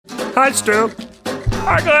Hi, Stu.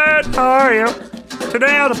 Hi, Glenn. How are you?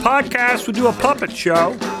 Today on the podcast, we do a puppet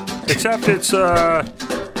show. Except it's,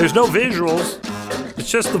 there's no visuals. It's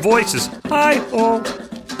just the voices. Hi, oh.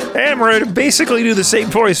 And we're going to basically do the same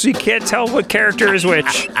voice, so you can't tell what character is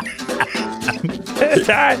which. That's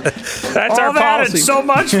our policy. And so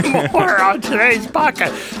much more on today's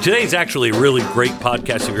podcast. Today's actually a really great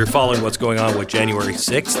podcast. If you're following what's going on with January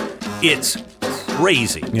 6th, it's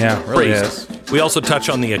crazy. Yeah, it really is. We also touch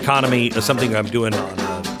on the economy, something I'm doing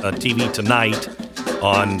on TV tonight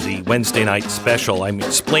on the Wednesday night special. I'm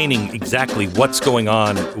explaining exactly what's going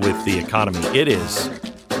on with the economy. It is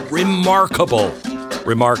remarkable.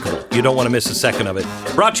 Remarkable. You don't want to miss a second of it.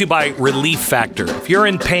 Brought to you by Relief Factor. If you're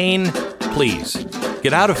in pain, please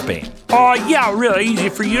get out of pain. Oh, yeah, really easy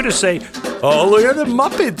for you to say, oh, look at the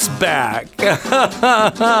Muppets back.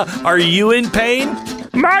 Are you in pain?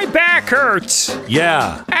 My back hurts.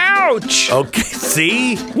 Yeah. Ouch. Okay,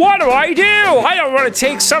 see? What do? I don't want to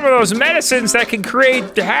take some of those medicines that can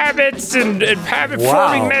create habits and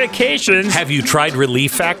habit-forming medications. Have you tried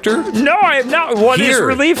Relief Factor? No, I have not. What is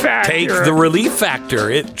Relief Factor? Take the Relief Factor.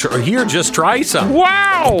 Here, just try some.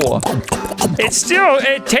 Wow.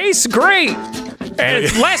 It tastes great. And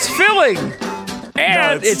it's less filling.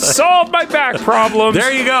 And it solved my back problems.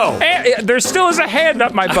 There you go. And there still is a hand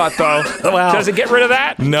up my butt, though. Wow. Does it get rid of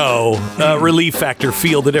that? No. Relief Factor.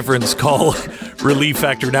 Feel the difference. Call Relief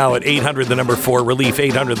Factor now at 800-4-RELIEF,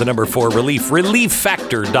 800-4-RELIEF,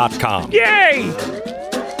 ReliefFactor.com. Yay!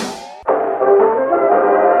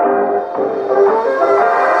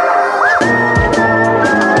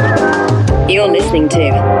 You're listening to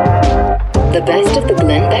the best of the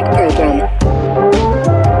Glenn Beck program.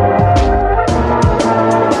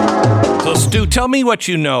 So, Stu, tell me what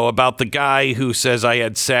you know about the guy who says I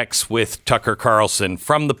had sex with Tucker Carlson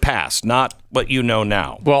from the past, not what you know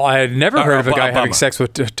now. Well, I had never heard of a guy having sex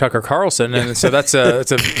with Tucker Carlson, and so that's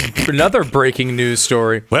another breaking news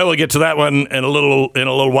story. Well, we'll get to that one in a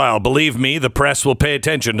little while. Believe me, the press will pay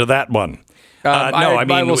attention to that one.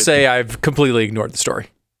 I will say I've completely ignored the story.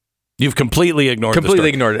 You've completely ignored the story. Completely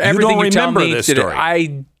ignored it. Everything you tell me, this story.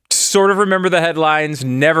 I sort of remember the headlines,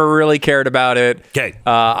 never really cared about it.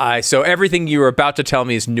 Okay. So everything you were about to tell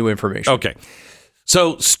me is new information. Okay.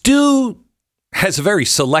 So Stu has a very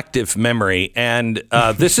selective memory, and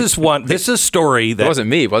this is a story that... It wasn't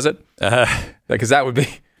me, was it? Because that would be...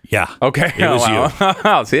 Yeah. Okay. It was you.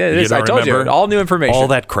 See, it is. I told you. All new information. All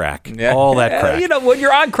that crack. Yeah. All that crack. When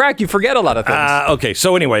you're on crack, you forget a lot of things. Okay.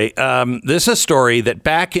 So anyway, this is a story that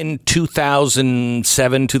back in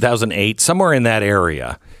 2007, 2008, somewhere in that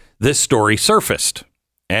area, this story surfaced.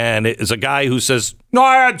 And it is a guy who says, no,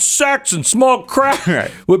 I had sex and smoked crack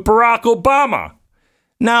with Barack Obama.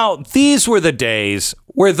 Now, these were the days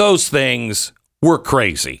where those things were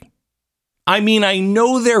crazy. I mean, I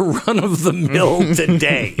know they're run-of-the-mill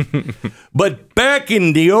today, but back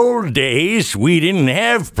in the old days, we didn't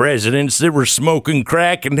have presidents that were smoking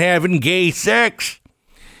crack and having gay sex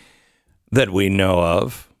that we know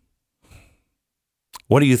of.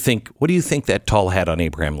 What do you think? What do you think that tall hat on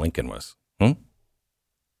Abraham Lincoln was?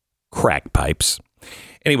 Crack pipes.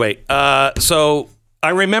 Anyway, so I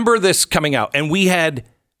remember this coming out, and we had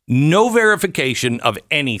no verification of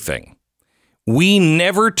anything. We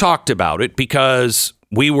never talked about it because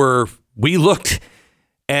we looked,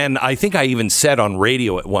 and I think I even said on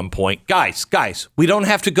radio at one point, guys, we don't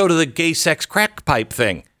have to go to the gay sex crack pipe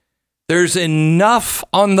thing. There's enough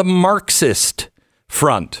on the Marxist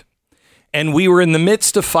front. And we were in the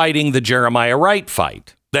midst of fighting the Jeremiah Wright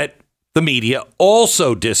fight that the media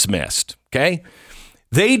also dismissed, okay?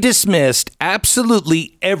 They dismissed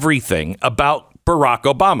absolutely everything about Barack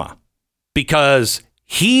Obama because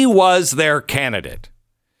he was their candidate.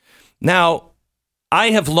 Now,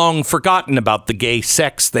 I have long forgotten about the gay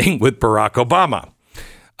sex thing with Barack Obama.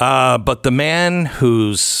 But the man it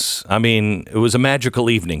was a magical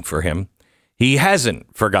evening for him. He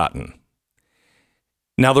hasn't forgotten.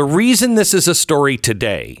 Now, the reason this is a story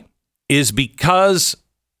today is because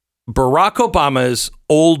Barack Obama's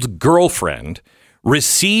old girlfriend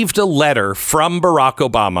received a letter from Barack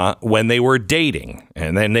Obama when they were dating,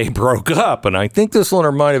 and then they broke up. And I think this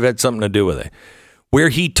letter might have had something to do with it, where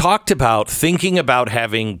he talked about thinking about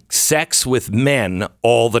having sex with men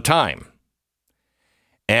all the time.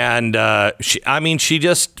 And she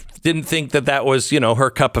just didn't think that was, her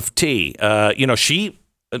cup of tea.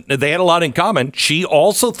 They had a lot in common. She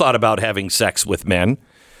also thought about having sex with men,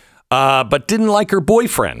 but didn't like her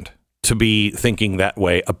boyfriend to be thinking that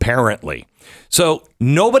way, apparently. So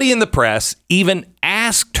nobody in the press even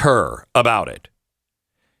asked her about it.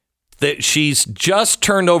 that she's just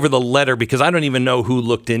turned over the letter because I don't even know who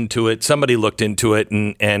looked into it. Somebody looked into it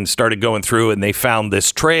and started going through, and they found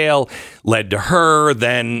this trail, led to her.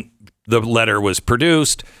 Then the letter was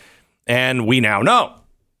produced, and we now know.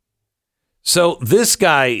 So this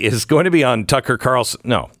guy is going to be on Tucker Carlson.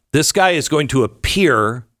 No, this guy is going to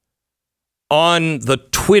appear on the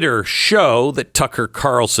Twitter show that Tucker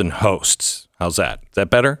Carlson hosts. How's that? Is that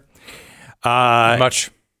better?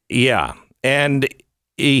 Much. Yeah. And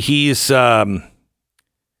he's, well,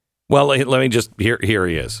 let me just, here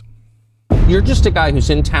he is. You're just a guy who's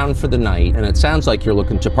in town for the night, and it sounds like you're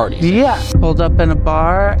looking to party. Yeah. Pulled up in a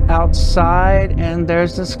bar outside, and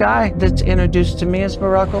there's this guy that's introduced to me as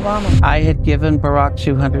Barack Obama. I had given Barack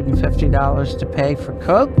 $250 to pay for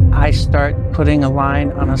coke. I start putting a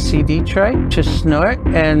line on a CD tray to snort,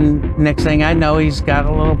 and next thing I know, he's got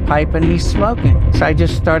a little pipe and he's smoking. So I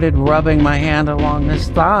just started rubbing my hand along his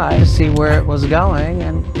thigh to see where it was going,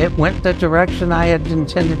 and it went the direction I had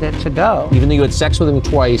intended it to go. Even though you had sex with him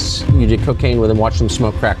twice, you did cocaine with him, watched him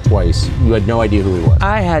smoke crack twice, you had no idea who he was.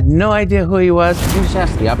 I had no idea who he was. You just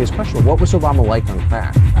asked the obvious question, what was Obama like on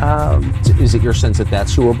crack? Is it your sense that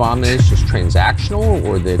that's who Obama is, just transactional,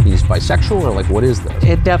 or that he's bisexual, or like, what is this?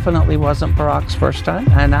 It definitely wasn't Barack's first time,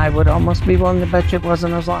 and I would almost be willing to bet you it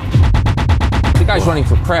wasn't his last. The guy's running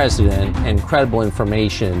for president, and credible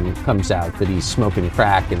information comes out that he's smoking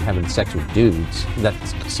crack and having sex with dudes. That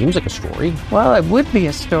seems like a story. Well, it would be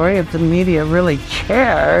a story if the media really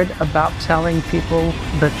cared about telling people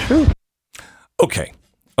the truth. Okay.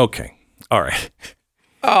 All right.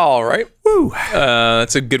 All right. Woo.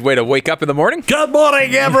 That's a good way to wake up in the morning. Good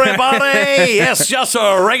morning, everybody. It's just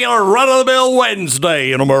a regular run-of-the-mill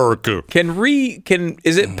Wednesday in America.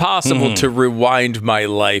 Is it possible to rewind my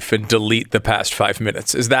life and delete the past 5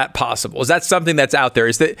 minutes? Is that possible? Is that something that's out there?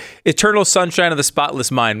 Is that Eternal Sunshine of the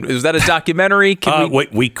Spotless Mind? Is that a documentary?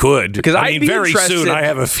 We could. Because I mean, very soon, I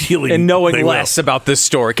have a feeling in knowing less about this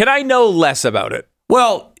story. Can I know less about it?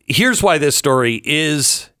 Well, here's why this story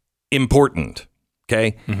is important.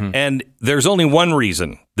 Okay. Mm-hmm. And there's only one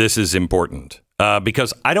reason this is important,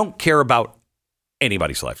 because I don't care about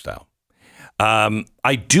anybody's lifestyle.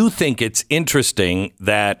 I do think it's interesting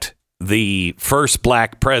that the first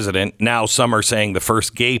black president, now some are saying the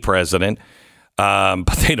first gay president, but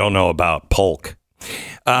they don't know about Polk,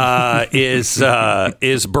 is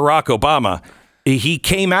Barack Obama. He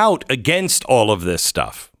came out against all of this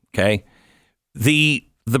stuff. Okay. The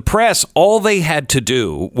press, all they had to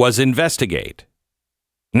do was investigate.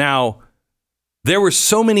 Now, there were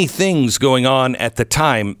so many things going on at the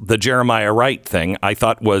time. The Jeremiah Wright thing, I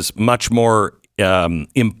thought, was much more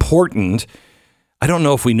important. I don't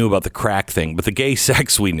know if we knew about the crack thing, but the gay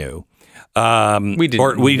sex we knew. We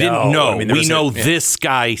didn't know. I mean, we know this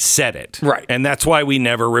guy said it. Right. And that's why we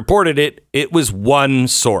never reported it. It was one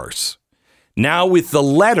source. Now with the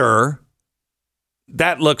letter,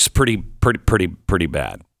 that looks pretty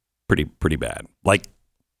bad. Pretty bad. Like,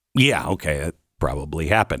 yeah, okay, it probably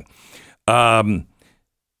happened. The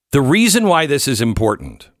reason why this is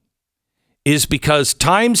important is because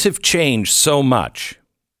times have changed so much.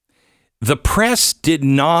 The press did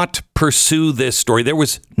not pursue this story. There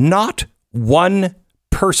was not one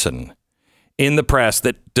person in the press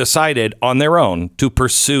that decided on their own to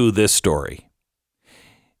pursue this story.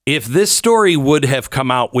 If this story would have come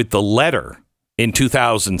out with the letter in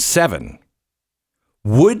 2007,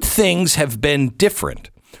 would things have been different?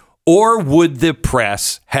 Or would the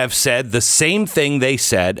press have said the same thing they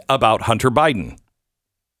said about Hunter Biden?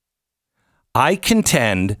 I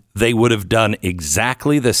contend they would have done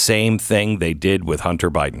exactly the same thing they did with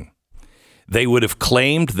Hunter Biden. They would have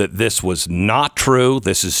claimed that this was not true.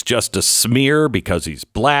 This is just a smear because he's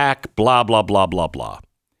black, blah, blah, blah, blah, blah.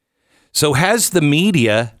 So has the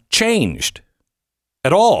media changed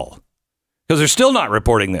at all? Because they're still not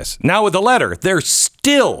reporting this. Now with the letter, they're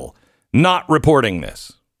still not reporting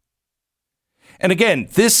this. And again,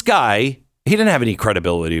 this guy, he didn't have any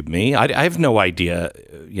credibility with me. I have no idea,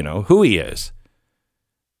 who he is.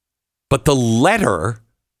 But the letter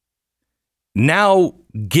now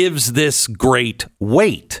gives this great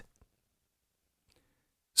weight.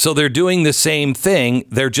 So they're doing the same thing.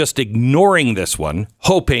 They're just ignoring this one,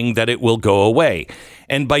 hoping that it will go away.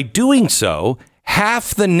 And by doing so,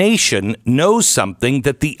 half the nation knows something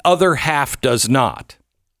that the other half does not.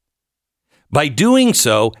 By doing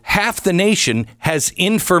so, half the nation has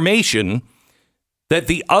information that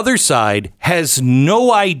the other side has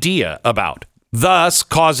no idea about, thus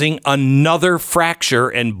causing another fracture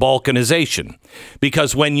and balkanization.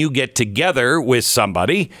 Because when you get together with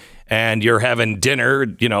somebody and you're having dinner,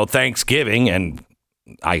 Thanksgiving, and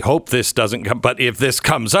I hope this doesn't come, but if this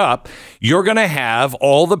comes up, you're going to have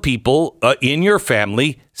all the people in your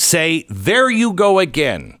family say, there you go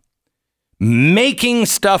again, making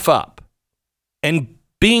stuff up and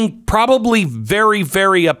being probably very,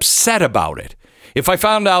 very upset about it. If I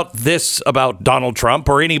found out this about Donald Trump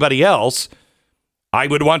or anybody else, I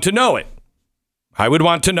would want to know it. I would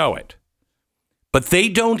want to know it. But they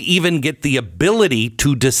don't even get the ability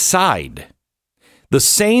to decide. The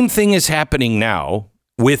same thing is happening now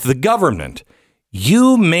with the government.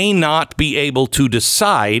 You may not be able to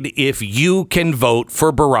decide if you can vote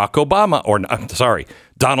for Barack Obama or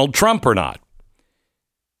Donald Trump or not,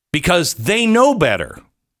 because they know better.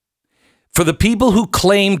 For the people who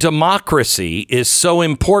claim democracy is so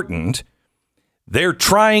important, they're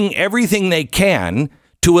trying everything they can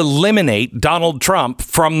to eliminate Donald Trump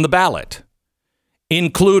from the ballot,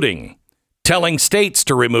 including telling states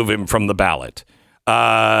to remove him from the ballot,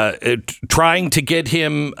 trying to get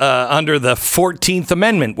him under the 14th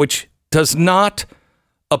Amendment, which does not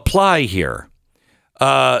apply here,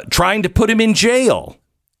 trying to put him in jail,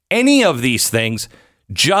 any of these things,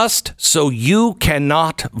 just so you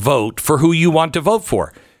cannot vote for who you want to vote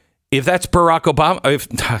for. If that's Barack Obama,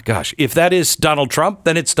 if that is Donald Trump,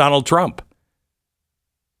 then it's Donald Trump.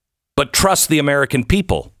 But trust the American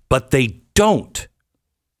people, but they don't.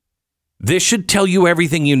 This should tell you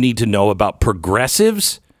everything you need to know about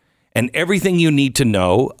progressives and everything you need to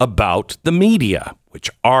know about the media, which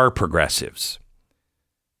are progressives.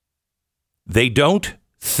 They don't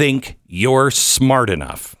think you're smart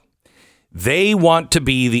enough. They want to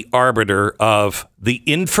be the arbiter of the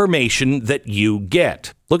information that you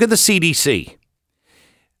get. Look at the CDC.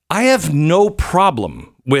 I have no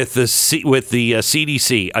problem with the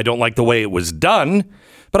CDC. I don't like the way it was done,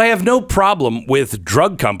 but I have no problem with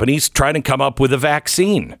drug companies trying to come up with a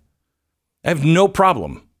vaccine. I have no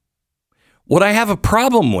problem. What I have a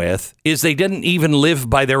problem with is they didn't even live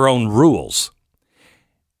by their own rules.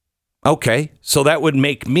 Okay, so that would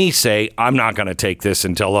make me say, I'm not going to take this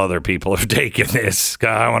until other people have taken this.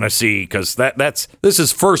 I want to see, because this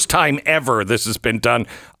is first time ever this has been done.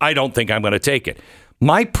 I don't think I'm going to take it.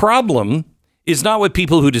 My problem is not with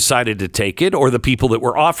people who decided to take it or the people that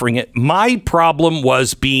were offering it. My problem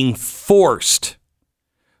was being forced.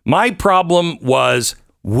 My problem was,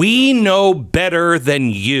 we know better than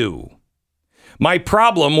you. My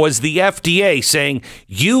problem was the FDA saying,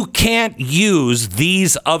 you can't use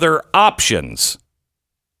these other options.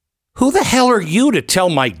 Who the hell are you to tell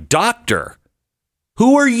my doctor?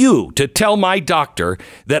 Who are you to tell my doctor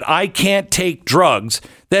that I can't take drugs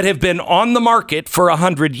that have been on the market for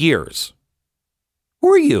 100 years?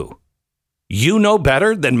 Who are you? You know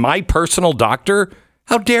better than my personal doctor?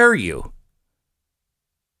 How dare you?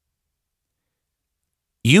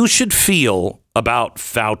 You should feel about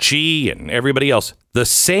Fauci and everybody else the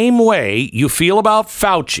same way you feel about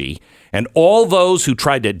Fauci and all those who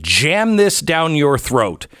tried to jam this down your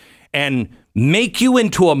throat and make you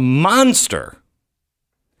into a monster.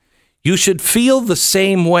 You should feel the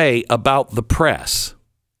same way about the press.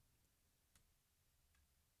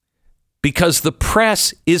 Because the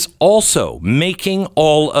press is also making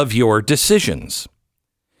all of your decisions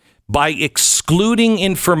by excluding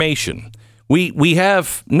information. We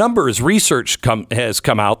have numbers, research has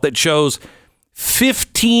come out that shows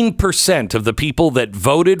 15% of the people that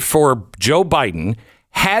voted for Joe Biden,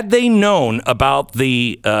 had they known about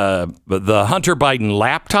the Hunter Biden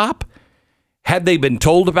laptop, had they been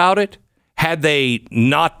told about it, had they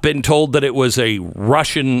not been told that it was a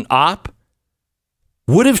Russian op,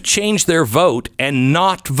 would have changed their vote and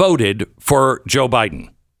not voted for Joe Biden.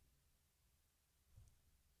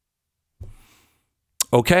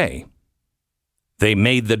 Okay. They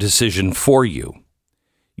made the decision for you.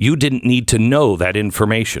 You didn't need to know that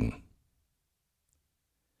information.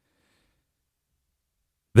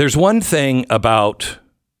 There's one thing about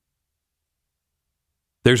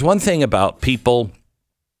people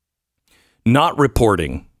not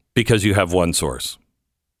reporting because you have one source.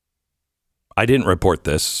 I didn't report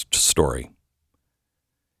this story.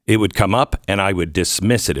 It would come up and I would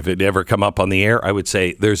dismiss it. If it ever come up on the air, I would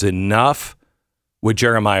say there's enough with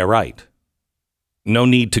Jeremiah Wright. No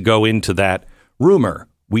need to go into that rumor.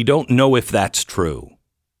 We don't know if that's true.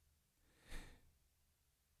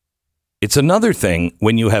 It's another thing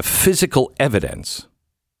when you have physical evidence.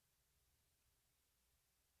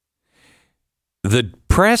 The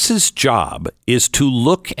press's job is to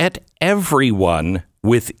look at everyone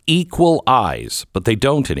with equal eyes, but they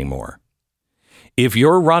don't anymore. If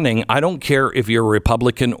you're running, I don't care if you're a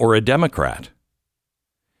Republican or a Democrat.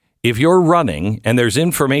 If you're running and there's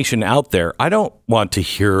information out there, I don't want to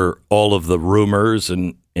hear all of the rumors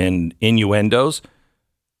and innuendos.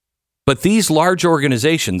 But these large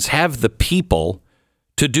organizations have the people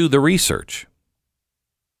to do the research.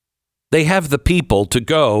 They have the people to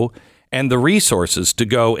go and the resources to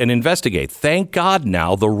go and investigate. Thank God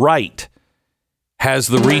now the right has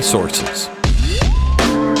the resources.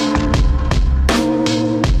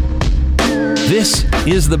 This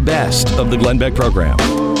is the best of the Glenn Beck program.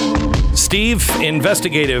 Steve,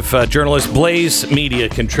 investigative journalist, Blaze Media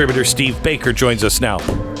contributor Steve Baker joins us now.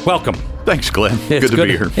 Welcome. Thanks, Glenn. It's good to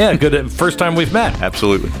be here. Yeah, good. First time we've met.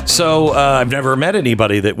 Absolutely. So I've never met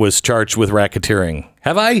anybody that was charged with racketeering.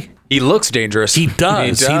 Have I? He looks dangerous. He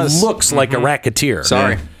does. He looks like a racketeer.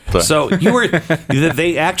 Sorry. Yeah. So you were.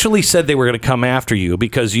 They actually said they were going to come after you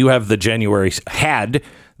because you have had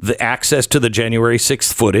the access to the January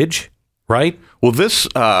 6th footage, right? Well, this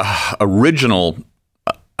original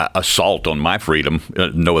assault on my freedom,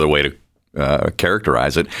 no other way to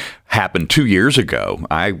characterize it, happened 2 years ago.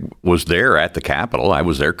 I was there at the Capitol. I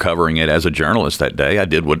was there covering it as a journalist that day. I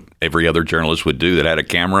did what every other journalist would do that had a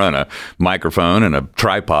camera and a microphone and a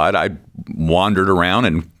tripod. I wandered around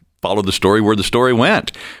and followed the story where the story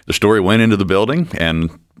went. The story went into the building, and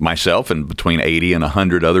myself and between 80 and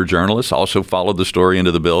 100 other journalists also followed the story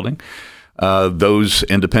into the building. Those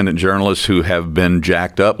independent journalists who have been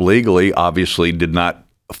jacked up legally obviously did not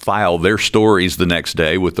file their stories the next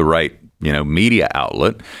day with the right media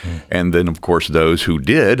outlet. And then, of course, those who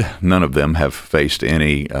did, none of them have faced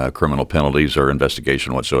any criminal penalties or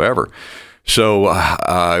investigation whatsoever. So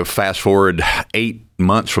fast forward 8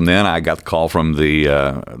 months from then, I got the call from the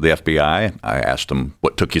FBI. I asked them,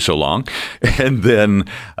 what took you so long? And then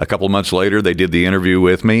a couple of months later, they did the interview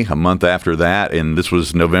with me. A month after that, and this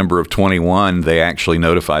was November of 21, they actually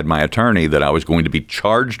notified my attorney that I was going to be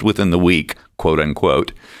charged within the week, quote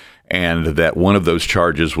unquote, and that one of those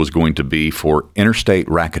charges was going to be for interstate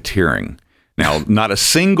racketeering. Now, not a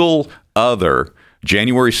single other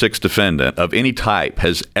January 6th defendant of any type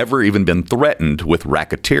has ever even been threatened with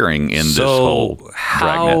racketeering in this whole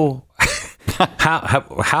dragnet.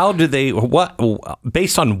 How do they,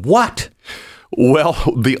 based on what? Well,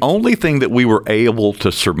 the only thing that we were able to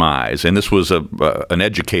surmise, and this was an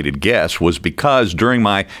educated guess, was because during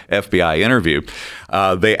my FBI interview,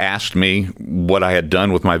 they asked me what I had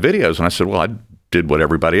done with my videos. And I said, well, I did what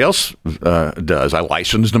everybody else does. I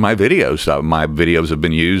licensed my videos. My videos have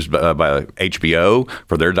been used by HBO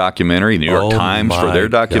for their documentary, New York Times for their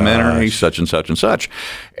documentary, such and such and such.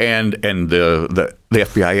 And the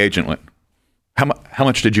FBI agent went, how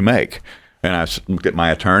much did you make? And I looked at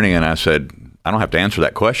my attorney and I said, I don't have to answer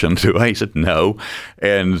that question, do I? He said, no.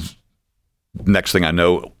 And next thing I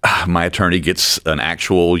know, my attorney gets an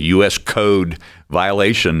actual U.S. code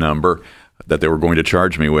violation number that they were going to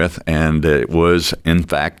charge me with, and it was, in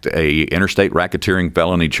fact, a interstate racketeering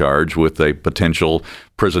felony charge with a potential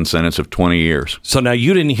prison sentence of 20 years. So now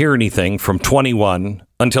you didn't hear anything from 21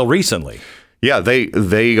 until recently. Yeah,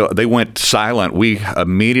 they went silent. We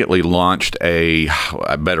immediately launched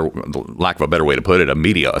lack of a better way to put it, a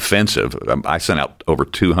media offensive. I sent out over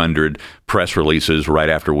 200 press releases right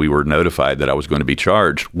after we were notified that I was going to be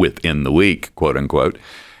charged within the week, quote unquote,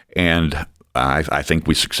 and I think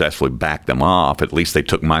we successfully backed them off. At least they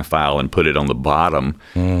took my file and put it on the bottom.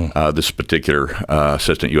 This particular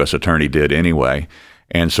assistant U.S. attorney did anyway.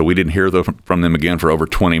 And so we didn't hear from them again for over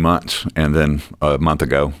 20 months. And then a month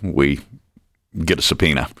ago, we get a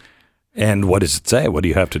subpoena. And what does it say? What do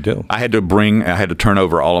you have to do? I had to turn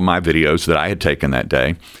over all of my videos that I had taken that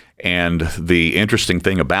day. And the interesting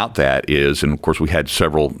thing about that is, and of course we had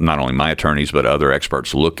several, not only my attorneys, but other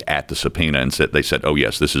experts look at the subpoena and they said, oh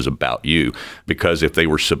yes, this is about you. Because if they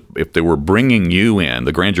were bringing you in,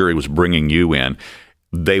 the grand jury was bringing you in,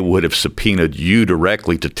 they would have subpoenaed you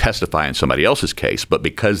directly to testify in somebody else's case. But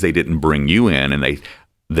because they didn't bring you in and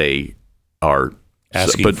they are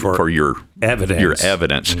asking for your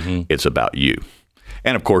evidence, it's about you.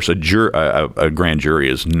 And of course, a grand jury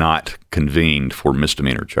is not convened for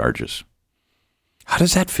misdemeanor charges. How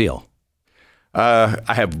does that feel? I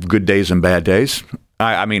have good days and bad days.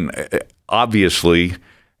 I mean, obviously,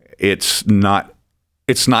 it's not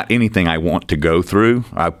anything I want to go through.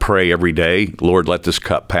 I pray every day, Lord, let this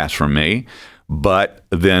cup pass from me. But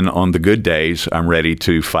then on the good days, I'm ready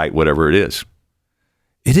to fight whatever it is.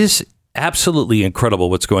 It is absolutely incredible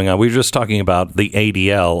what's going on. We were just talking about the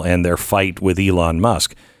ADL and their fight with Elon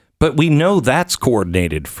Musk, but we know that's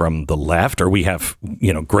coordinated from the left, or we have,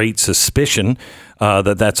 great suspicion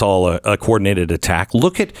that that's all a coordinated attack.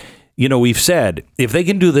 Look at, we've said if they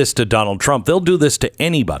can do this to Donald Trump, they'll do this to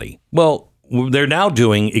anybody. Well, they're now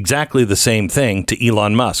doing exactly the same thing to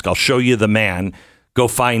Elon Musk. I'll show you the man, go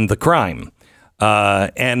find the crime.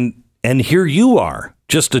 And here you are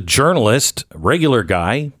just a journalist, a regular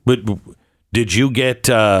guy. But did you get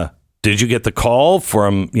the call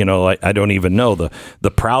from, I don't even know,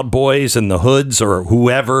 the Proud Boys and the Hoods or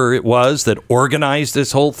whoever it was that organized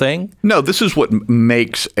this whole thing? No, this is what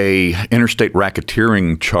makes a interstate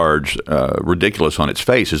racketeering charge ridiculous on its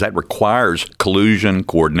face, is that requires collusion,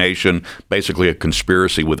 coordination, basically a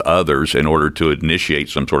conspiracy with others in order to initiate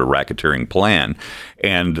some sort of racketeering plan.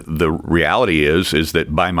 And the reality is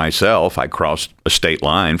that by myself, I crossed a state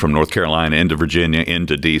line from North Carolina into Virginia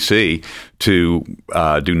into D.C. to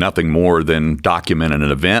do nothing more than document an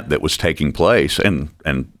event that was taking place. And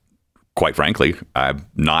quite frankly, I'm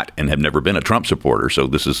not and have never been a Trump supporter. So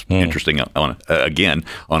this is interesting on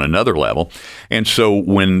another level. And so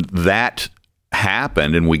when that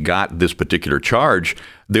happened and we got this particular charge,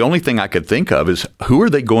 the only thing I could think of is, who are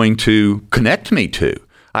they going to connect me to?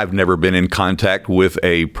 I've never been in contact with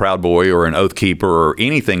a Proud Boy or an Oath Keeper or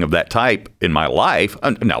anything of that type in my life.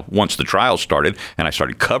 Now, once the trials started and I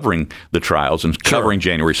started covering the trials and covering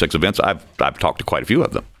January 6 events, I've talked to quite a few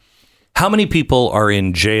of them. How many people are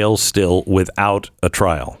in jail still without a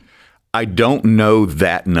trial? I don't know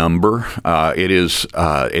that number.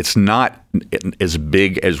 It's not as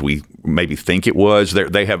big as we maybe think it was.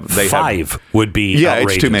 They have five would be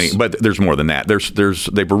outrageous. It's too many, but there's more than that.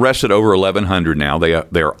 They've arrested over 1,100 now.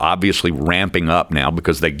 They're obviously ramping up now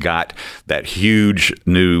because they got that huge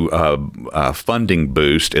new funding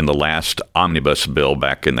boost in the last omnibus bill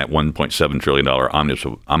back in that $1.7 trillion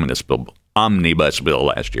omnibus bill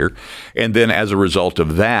last year. And then as a result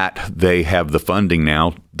of that, they have the funding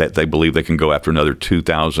now that they believe they can go after another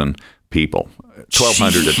 2,000 people,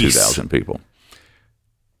 1,200 to 2,000 people.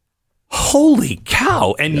 Holy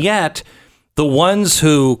cow. And yet the ones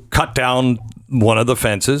who cut down one of the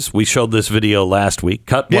fences, we showed this video last week,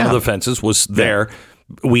 one of the fences was there.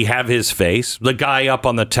 We have his face. The guy up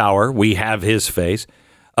on the tower, we have his face.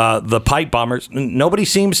 The pipe bombers, nobody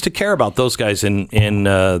seems to care about those guys in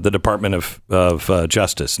the Department of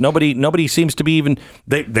Justice. Nobody seems to be even,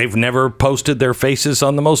 they've never posted their faces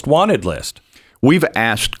on the most wanted list. We've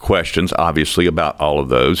asked questions, obviously, about all of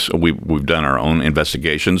those. We've done our own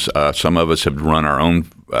investigations. Some of us have run our own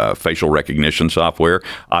facial recognition software.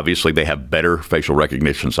 Obviously, they have better facial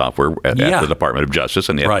recognition software at the Department of Justice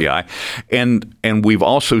and the FBI. And we've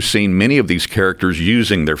also seen many of these characters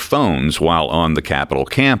using their phones while on the Capitol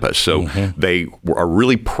campus. So they are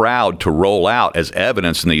really proud to roll out as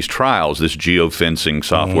evidence in these trials this geofencing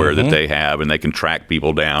software that they have, and they can track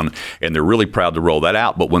people down. And they're really proud to roll that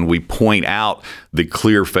out. But when we point out the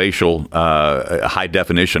clear facial high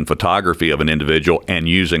definition photography of an individual and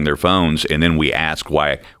using their phones, and then we ask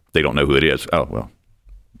why they don't know who it is. Oh, well,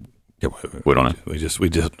 we don't know. We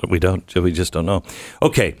just don't know.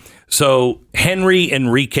 Okay. So Henry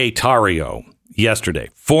Enrique Tarrio yesterday,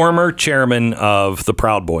 former chairman of the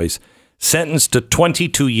Proud Boys, sentenced to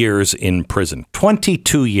 22 years in prison.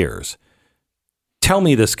 22 years. Tell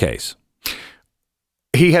me this case.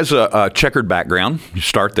 He has a checkered background. You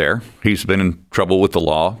start there. He's been in trouble with the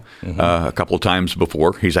law a couple of times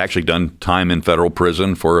before. He's actually done time in federal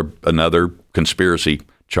prison for another conspiracy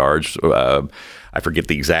charge. I forget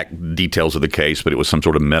the exact details of the case, but it was some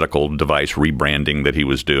sort of medical device rebranding that he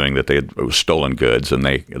was doing, that it was stolen goods, and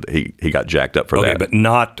he got jacked up for that. Okay, but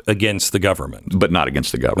not against the government. But not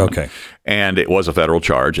against the government. Okay. And it was a federal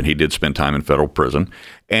charge, and he did spend time in federal prison.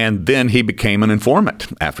 And then he became an informant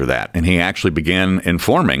after that, and he actually began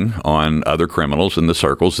informing on other criminals in the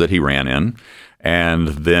circles that he ran in. And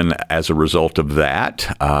then as a result of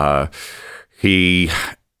that, he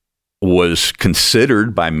was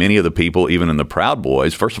considered by many of the people, even in the Proud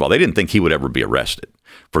Boys. First of all, they didn't think he would ever be arrested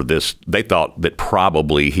for this. They thought that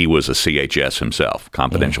probably he was a CHS himself,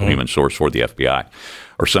 confidential human source for the FBI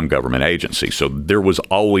or some government agency. So there was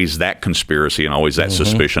always that conspiracy and always that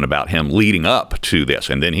suspicion about him leading up to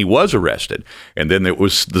this. And then he was arrested. And then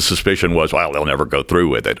the suspicion was, well, they'll never go through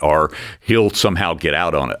with it, or he'll somehow get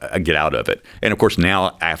out of it. And of course,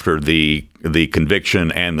 now after the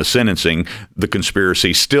conviction and the sentencing, the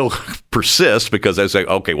conspiracy still persists, because they say,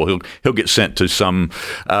 okay, well, he'll get sent to some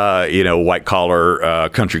white collar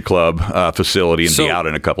country club facility and be out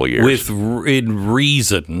in a couple of years. In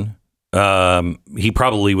reason. He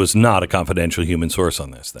probably was not a confidential human source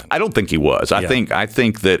on this then. I don't think he was. I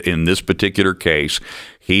think that in this particular case,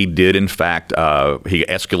 he did, in fact, he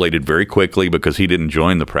escalated very quickly, because he didn't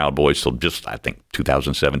join the Proud Boys till just, I think,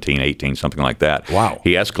 2017, 18, something like that. Wow.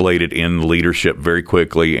 He escalated in leadership very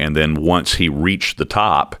quickly, and then once he reached the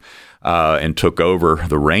top and took over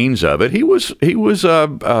the reins of it, he was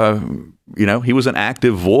an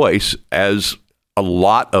active voice as a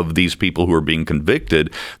lot of these people who are being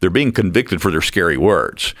convicted, they're being convicted for their scary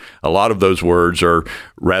words. A lot of those words are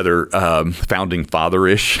rather founding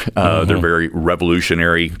father-ish. They're very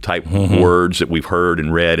revolutionary type words that we've heard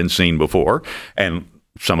and read and seen before. And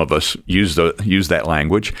some of us use that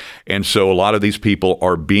language. And so a lot of these people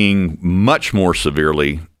are being much more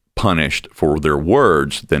severely punished for their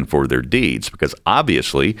words than for their deeds, because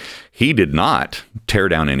obviously he did not tear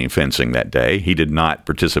down any fencing that day. He did not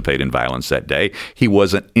participate in violence that day. He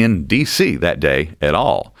wasn't in D.C. that day at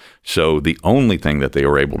all. So the only thing that they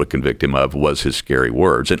were able to convict him of was his scary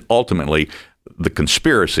words, and ultimately the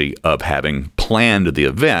conspiracy of having planned the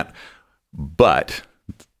event. But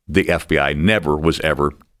the FBI never was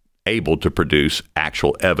ever able to produce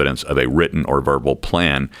actual evidence of a written or verbal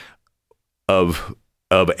plan of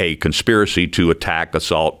a conspiracy to attack,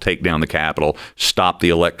 assault, take down the Capitol, stop the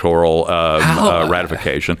electoral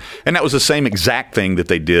ratification. And that was the same exact thing that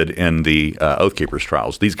they did in the Oath Keepers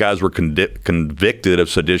trials. These guys were convicted of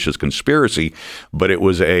seditious conspiracy, but it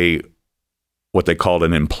was what they called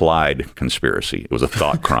an implied conspiracy. It was a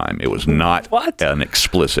thought crime. It was not an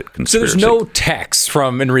explicit conspiracy. So there's no text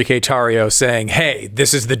from Enrique Tarrio saying, hey,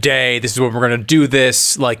 this is the day, this is when we're going to do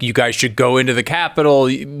this, like you guys should go into the Capitol,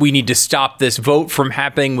 we need to stop this vote from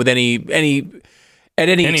happening with any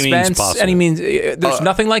expense, means possible. any means. There's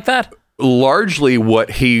nothing like that? Largely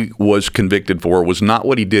what he was convicted for was not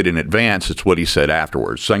what he did in advance, it's what he said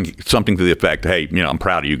afterwards. Something to the effect, hey, I'm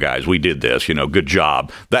proud of you guys. We did this, good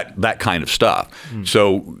job. That kind of stuff.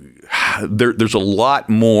 So there's a lot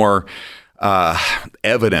more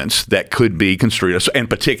evidence that could be construed, and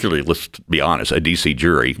particularly, let's be honest, a D.C.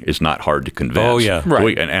 jury is not hard to convince. Oh yeah,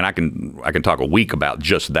 right. And I can talk a week about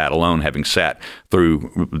just that alone, having sat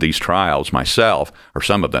through these trials myself, or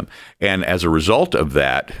some of them. And as a result of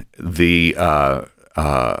that, and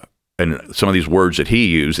some of these words that he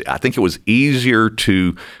used, I think it was easier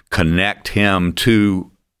to connect him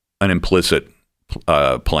to an implicit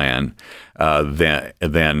plan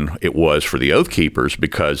than it was for the Oath Keepers,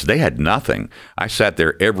 because they had nothing. I sat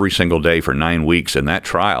there every single day for 9 weeks in that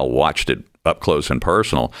trial, watched it up close and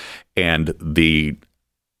personal, and the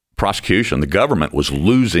prosecution, the government, was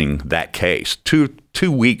losing that case.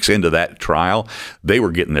 Two weeks into that trial, they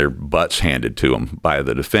were getting their butts handed to them by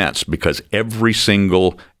the defense, because every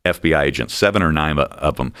single FBI agent, 7 or 9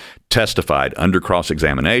 of them, testified under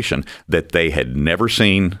cross-examination that they had never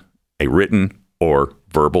seen a written or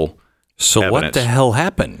verbal So evidence. what the hell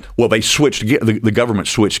happened? Well, they switched. The government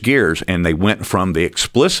switched gears, and they went from their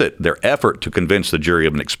effort to convince the jury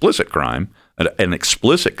of an explicit crime, an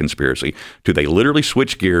explicit conspiracy, to they literally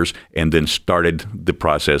switched gears and then started the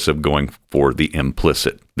process of going for the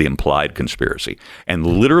implied conspiracy, and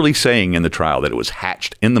literally saying in the trial that it was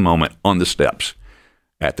hatched in the moment on the steps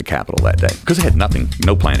at the Capitol that day, because they had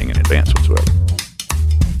no planning in advance whatsoever.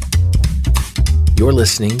 You're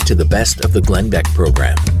listening to the Best of the Glenn Beck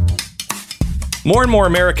program. More and more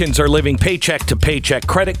Americans are living paycheck to paycheck.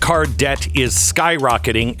 Credit card debt is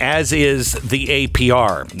skyrocketing, as is the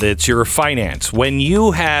APR. That's your finance. When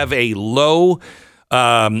you have a low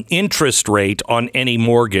interest rate on any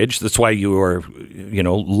mortgage, that's why you are,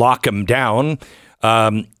 lock them down.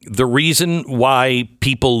 The reason why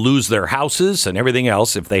people lose their houses and everything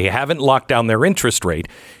else, if they haven't locked down their interest rate,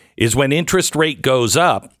 is when interest rate goes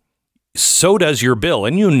up, so does your bill.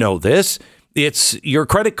 And you know this, it's your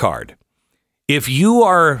credit card. If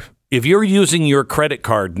you're using your credit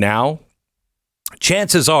card now,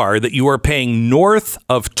 chances are that you are paying north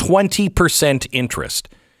of 20% interest.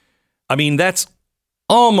 I mean, that's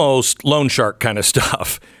almost loan shark kind of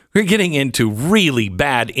stuff. We're getting into really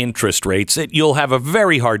bad interest rates that you'll have a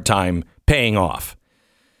very hard time paying off.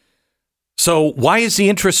 So why is the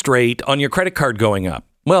interest rate on your credit card going up?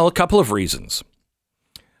 Well, a couple of reasons.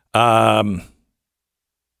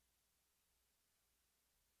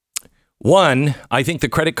 One, I think the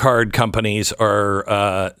credit card companies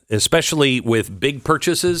are, especially with big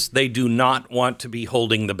purchases, they do not want to be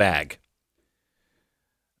holding the bag.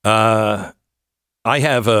 I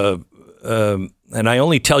have and I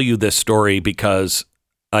only tell you this story because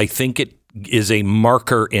I think it is a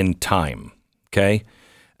marker in time, okay?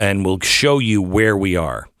 And will show you where we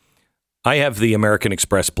are. I have the American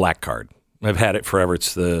Express Black Card. I've had it forever.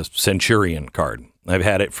 It's the Centurion card. I've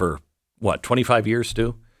had it for, 25 years,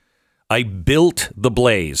 Stu? I built the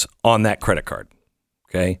Blaze on that credit card,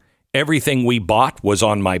 okay? Everything we bought was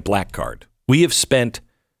on my Black Card. We have spent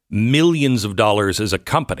millions of dollars as a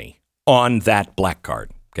company on that Black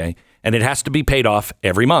Card, okay? And it has to be paid off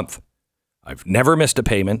every month. I've never missed a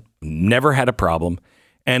payment, never had a problem.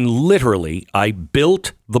 And literally, I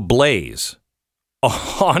built the Blaze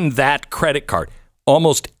on that credit card.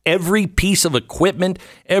 almost every piece of equipment,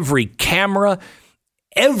 every camera,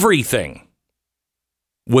 everything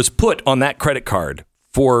was put on that credit card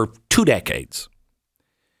for 2 decades.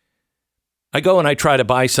 I go and I try to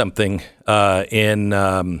buy something in,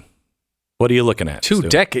 what are you looking at? 2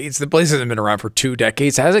 decades? The place hasn't been around for 2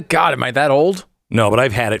 decades, has it? God, am I that old? No, but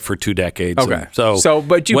I've had it for 2 decades. Okay.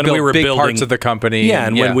 But you built big parts of the company. Yeah,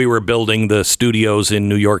 and when we were building the studios in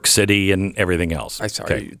New York City and everything else. I'm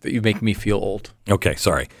sorry, you make me feel old. Okay,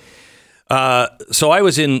 sorry. So I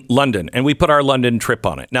was in London, and we put our London trip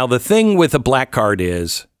on it. Now, the thing with a black card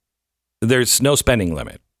is there's no spending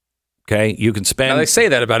limit. Okay, you can spend. Now, they say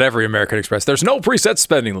that about every American Express. There's no preset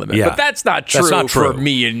spending limit, but that's not true for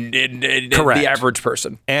me and the average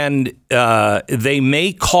person. And they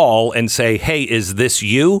may call and say, "Hey, is this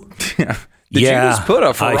you?" Did you just put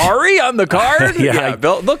a Ferrari on the card?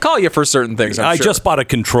 They'll call you for certain things. I just bought a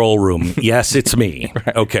control room. Yes, it's me.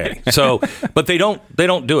 Right. Okay, so but they don't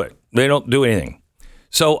do it. They don't do anything.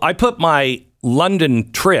 So I put my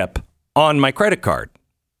London trip on my credit card.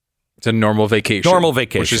 It's a normal vacation.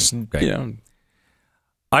 Which is,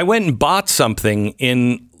 I went and bought something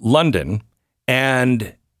in London,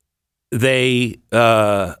 and they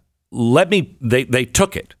they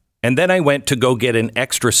took it. And then I went to go get an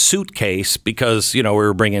extra suitcase because, we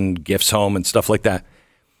were bringing gifts home and stuff like that.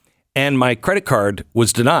 And my credit card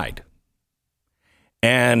was denied.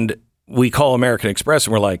 And we call American Express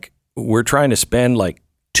and we're like, we're trying to spend like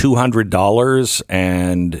 $200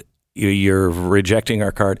 and you're rejecting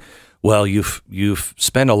our card. Well, you've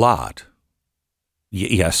spent a lot.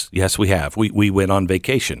 Yes, we have. We went on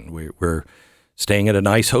vacation. We're staying at a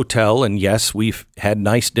nice hotel, and yes, we've had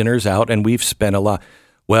nice dinners out, and we've spent a lot.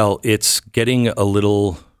 Well, it's getting a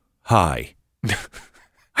little high.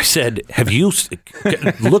 I said, have you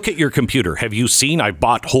look at your computer? Have you seen I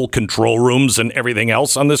bought whole control rooms and everything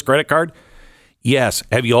else on this credit card? Yes.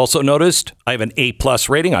 Have you also noticed I have an A+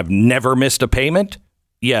 rating? I've never missed a payment.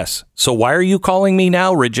 Yes. So why are you calling me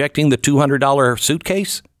now, rejecting the $200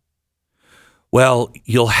 suitcase? Well,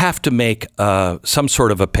 you'll have to make some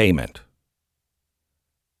sort of a payment.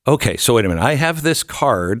 Okay, so wait a minute. I have this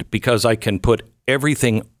card because I can put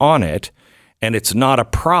everything on it, and it's not a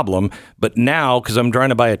problem. But now, because I'm trying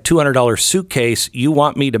to buy a $200 suitcase, you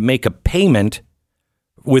want me to make a payment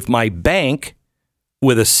with my bank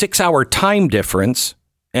with a 6-hour time difference,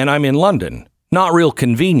 and I'm in London. Not real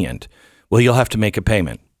convenient. Well, you'll have to make a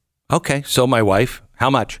payment. Okay, so my wife, how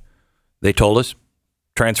much? They told us,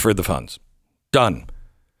 transferred the funds. Done.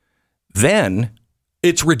 Then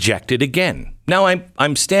it's rejected again. Now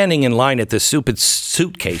I'm standing in line at this stupid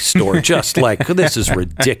suitcase store, just like, this is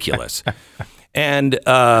ridiculous. And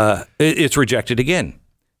it's rejected again.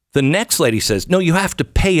 The next lady says, no, you have to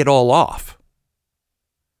pay it all off.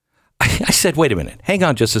 I said, wait a minute, hang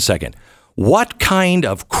on just a second. What kind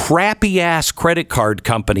of crappy ass credit card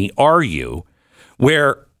company are you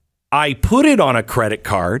where I put it on a credit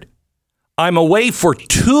card, I'm away for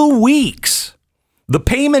 2 weeks, the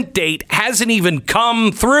payment date hasn't even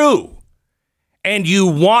come through, and you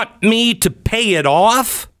want me to pay it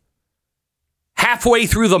off halfway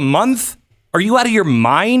through the month? Are you out of your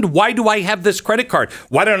mind? Why do I have this credit card?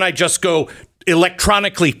 Why don't I just go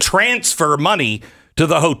electronically transfer money to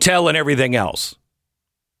the hotel and everything else?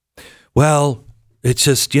 Well, it's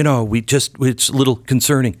just, it's a little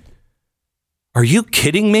concerning. Are you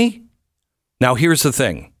kidding me? Now, here's the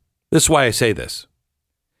thing. This is why I say this.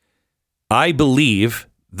 I believe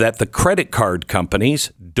that the credit card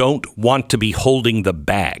companies don't want to be holding the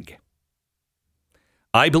bag.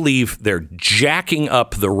 I believe they're jacking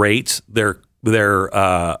up the rates. They're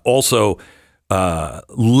also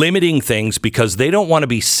limiting things because they don't want to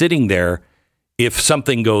be sitting there if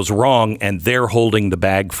something goes wrong and they're holding the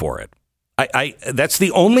bag for it. That's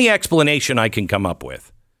the only explanation I can come up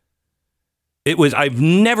with. I've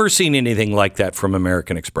never seen anything like that from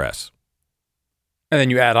American Express. And then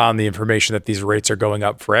you add on the information that these rates are going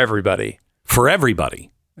up for everybody. For everybody.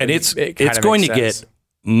 And it's going to get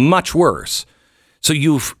much worse. So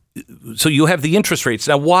you have the interest rates.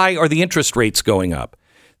 Now, why are the interest rates going up?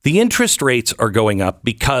 The interest rates are going up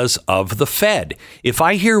because of the Fed. If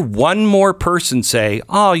I hear one more person say,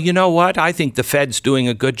 oh, you know what? I think the Fed's doing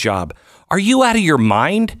a good job. Are you out of your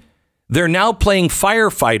mind? They're now playing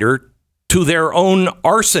firefighter to their own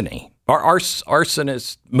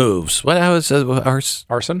arsonist moves. What was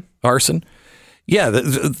arson? Arson. Yeah,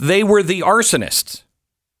 they were the arsonists.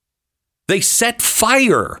 They set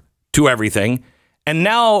fire to everything, and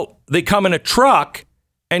now they come in a truck,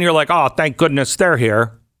 and you're like, oh, thank goodness they're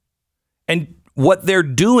here. And what they're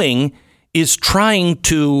doing is trying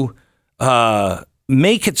to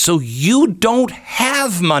make it so you don't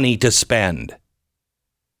have money to spend.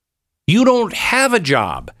 You don't have a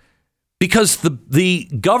job because the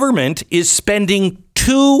government is spending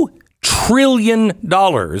 $2 trillion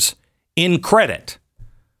in credit.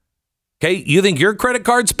 Okay, you think your credit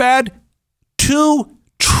card's bad? $2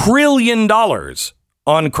 trillion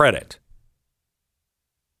on credit.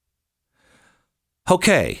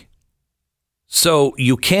 Okay, so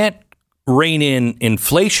you can't rein in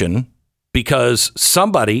inflation because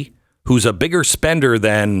somebody who's a bigger spender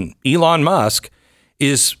than Elon Musk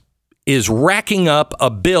is racking up a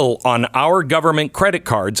bill on our government credit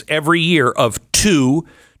cards every year of $2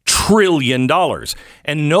 trillion.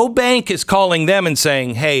 And no bank is calling them and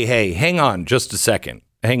saying, hey, hang on just a second.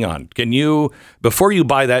 Hang on. Can you, before you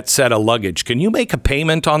buy that set of luggage, can you make a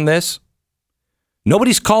payment on this?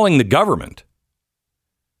 Nobody's calling the government.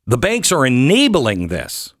 The banks are enabling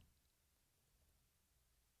this.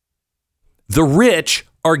 The rich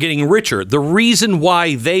are getting richer. The reason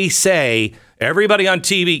why they say, everybody on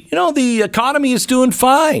TV, the economy is doing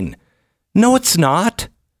fine. No, it's not.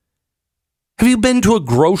 Have you been to a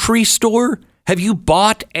grocery store? Have you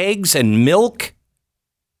bought eggs and milk?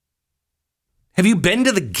 Have you been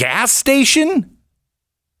to the gas station?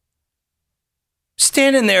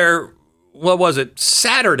 Standing there, what was it,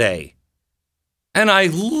 Saturday, and I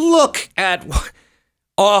look at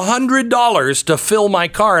 $100 to fill my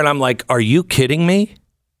car, and I'm like, are you kidding me?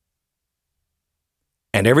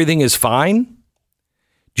 And everything is fine?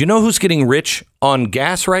 Do you know who's getting rich on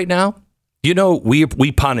gas right now?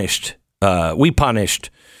 We punished the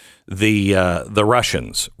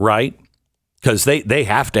Russians, right? Because they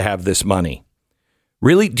have to have this money.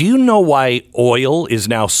 Really? Do you know why oil is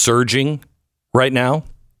now surging right now?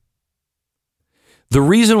 The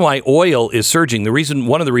reason why oil is surging,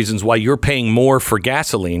 one of the reasons why you're paying more for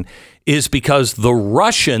gasoline is because the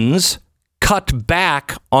Russians cut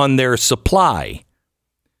back on their supply.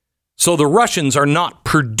 So the Russians are not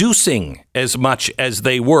producing as much as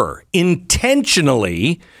they were,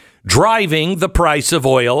 intentionally driving the price of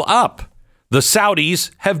oil up. The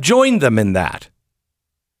Saudis have joined them in that.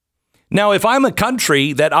 Now, if I'm a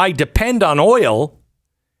country that I depend on oil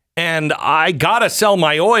and I got to sell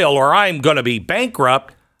my oil or I'm going to be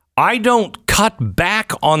bankrupt, I don't cut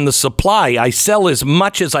back on the supply. I sell as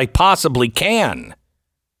much as I possibly can.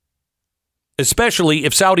 Especially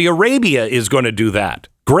if Saudi Arabia is going to do that.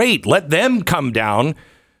 Great, let them come down,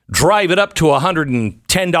 drive it up to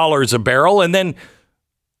 $110 a barrel, and then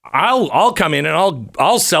I'll come in and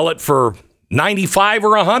I'll sell it for $95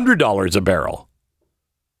 or $100 a barrel.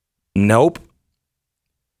 Nope.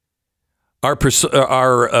 Our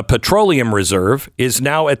petroleum reserve is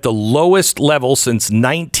now at the lowest level since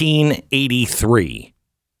 1983.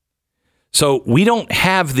 So we don't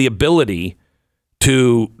have the ability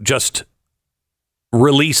to just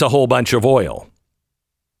release a whole bunch of oil.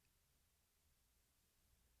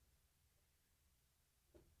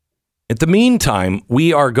 In the meantime,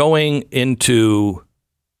 we are going into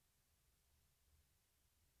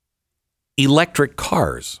electric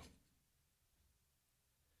cars.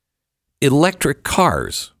 Electric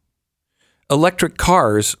cars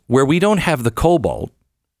where we don't have the cobalt.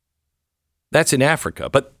 That's in Africa.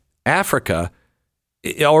 But Africa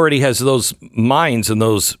already has those mines and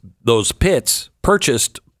those pits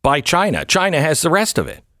purchased by China. China has the rest of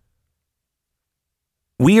it.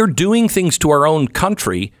 We are doing things to our own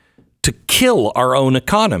country to kill our own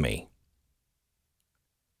economy.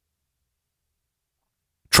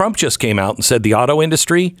 Trump just came out and said the auto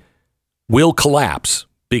industry will collapse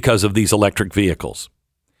because of these electric vehicles.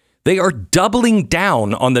 They are doubling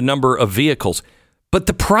down on the number of vehicles, but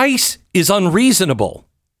the price is unreasonable.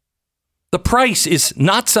 The price is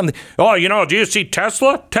not something. Oh, do you see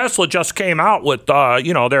Tesla? Tesla just came out with,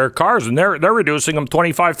 their cars, and they're reducing them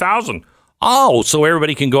 $25,000. Oh, so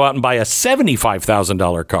everybody can go out and buy a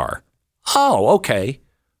 $75,000 car. Oh, okay.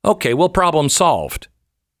 Okay, well, problem solved.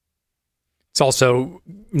 It's also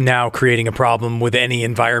now creating a problem with any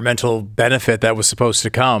environmental benefit that was supposed to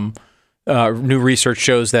come. New research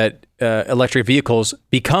shows that electric vehicles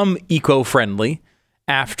become eco-friendly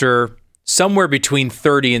after somewhere between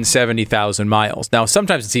 30 and 70,000 miles. Now,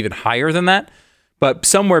 sometimes it's even higher than that, but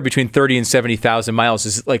somewhere between 30 and 70,000 miles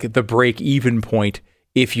is like the break-even point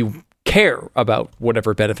if you care about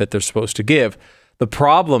whatever benefit they're supposed to give. The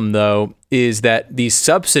problem, though, is that these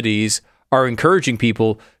subsidies are encouraging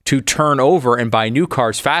people to turn over and buy new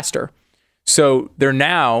cars faster. So they're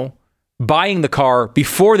now buying the car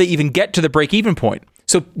before they even get to the break-even point.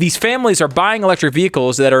 So these families are buying electric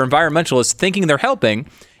vehicles that are environmentalists thinking they're helping,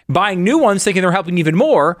 buying new ones thinking they're helping even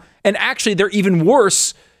more, and actually they're even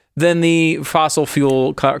worse than the fossil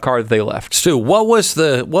fuel car that they left. Stu, what was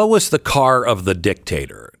the car of the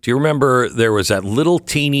dictator? Do you remember there was that little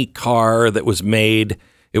teeny car that was made?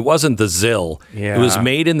 It wasn't the ZIL. Yeah. It was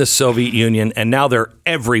made in the Soviet Union, and now they're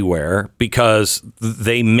everywhere because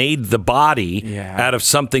they made the body out of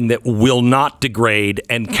something that will not degrade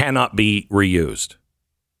and cannot be reused.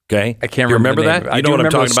 Okay, I can't remember that. I do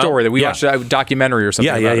remember the story that we watched a documentary or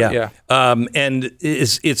something. Yeah. And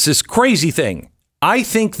it's this crazy thing. I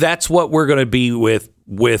think that's what we're going to be with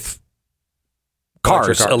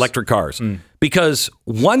electric cars, because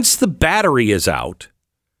once the battery is out,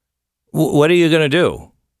 what are you going to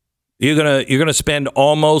do? You're going to spend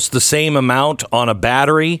almost the same amount on a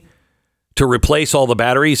battery to replace all the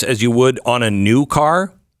batteries as you would on a new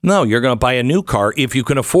car? No, you're going to buy a new car if you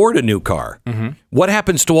can afford a new car. Mm-hmm. What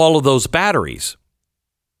happens to all of those batteries?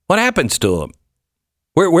 What happens to them?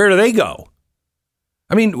 Where do they go?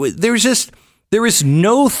 I mean, there is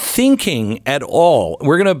no thinking at all.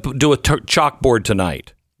 We're going to do a chalkboard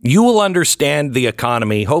tonight. You will understand the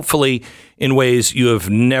economy, hopefully, in ways you have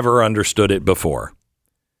never understood it before.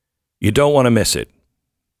 You don't want to miss it.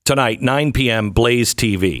 Tonight, 9 p.m., Blaze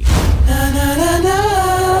TV.